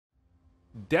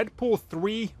Deadpool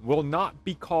 3 will not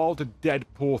be called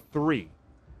Deadpool 3,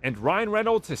 and Ryan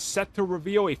Reynolds is set to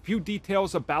reveal a few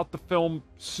details about the film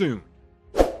soon.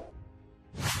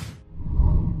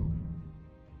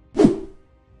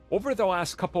 Over the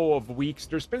last couple of weeks,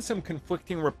 there's been some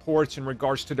conflicting reports in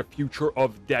regards to the future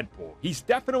of Deadpool. He's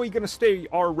definitely going to stay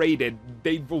R-rated.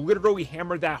 They've literally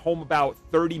hammered that home about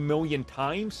 30 million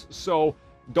times, so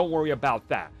don't worry about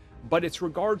that. But it's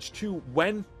regards to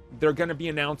when they're going to be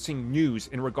announcing news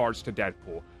in regards to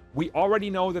Deadpool. We already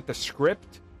know that the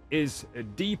script is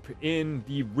deep in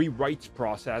the rewrites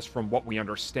process from what we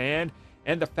understand,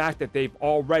 and the fact that they've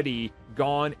already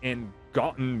gone and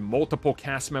gotten multiple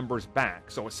cast members back.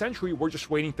 So essentially, we're just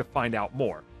waiting to find out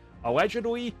more.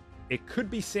 Allegedly, it could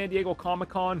be San Diego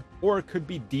Comic-Con, or it could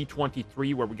be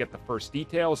D23 where we get the first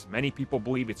details. Many people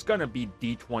believe it's going to be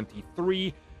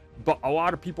D23, but a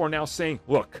lot of people are now saying,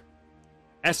 look,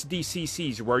 SDCC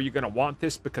is where you're going to want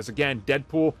this, because again,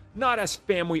 Deadpool, not as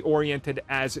family-oriented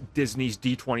as Disney's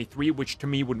D23, which to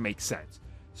me would make sense.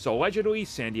 So allegedly,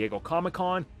 San Diego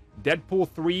Comic-Con, Deadpool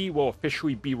 3 will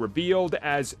officially be revealed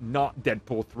as not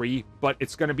Deadpool 3, but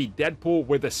it's going to be Deadpool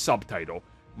with a subtitle.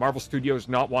 Marvel Studios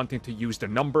not wanting to use the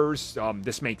numbers.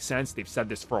 This makes sense. They've said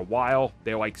this for a while.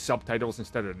 They like subtitles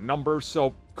instead of the numbers,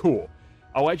 so cool.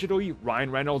 Allegedly,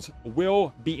 Ryan Reynolds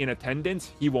will be in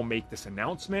attendance. He will make this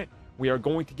announcement. We are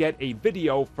going to get a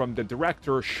video from the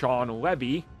director, Sean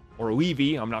Levy, or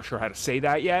Levy. I'm not sure how to say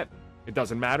that yet. It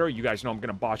doesn't matter. You guys know I'm going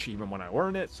to botch it even when I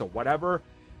learn it, so whatever.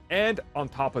 And on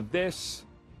top of this,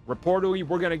 reportedly,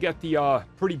 we're going to get the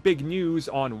pretty big news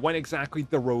on when exactly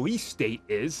the release date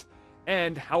is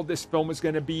and how this film is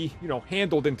going to be,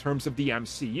 handled in terms of the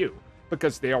MCU.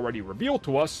 Because they already revealed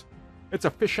to us, it's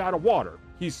a fish out of water.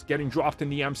 He's getting dropped in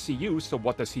the MCU, so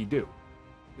what does he do?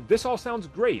 This all sounds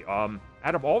great. Out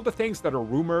of all the things that are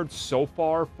rumored so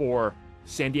far for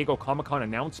San Diego Comic-Con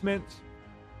announcements,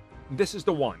 this is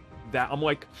the one that I'm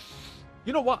like,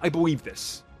 you know what? I believe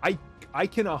this. I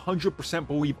can 100%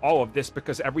 believe all of this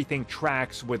because everything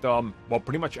tracks with,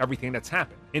 pretty much everything that's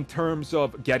happened. In terms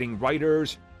of getting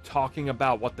writers, talking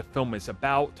about what the film is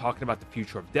about, talking about the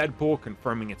future of Deadpool,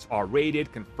 confirming it's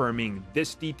R-rated, confirming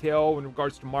this detail in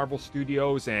regards to Marvel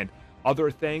Studios and other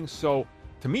things. So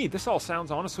to me, this all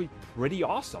sounds honestly pretty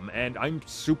awesome, and I'm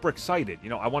super excited.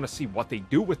 I want to see what they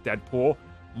do with Deadpool,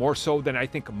 more so than I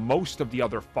think most of the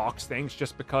other Fox things,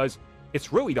 just because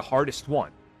it's really the hardest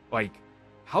one. Like,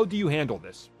 how do you handle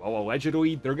this? Well,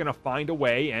 allegedly, they're going to find a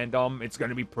way, and it's going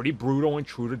to be pretty brutal and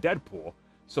true to Deadpool.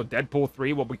 So Deadpool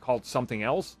 3 will be called something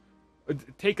else?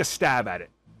 Take a stab at it.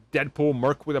 Deadpool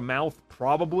Merc with a mouth?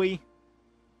 Probably.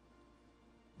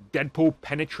 Deadpool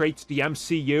penetrates the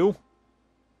MCU?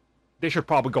 They should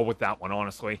probably go with that one,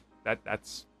 honestly.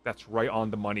 That's right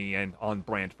on the money and on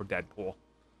brand for Deadpool.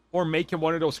 Or make him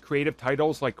one of those creative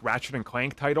titles, like Ratchet and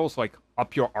Clank titles, like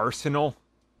Up Your Arsenal.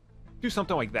 Do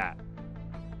something like that.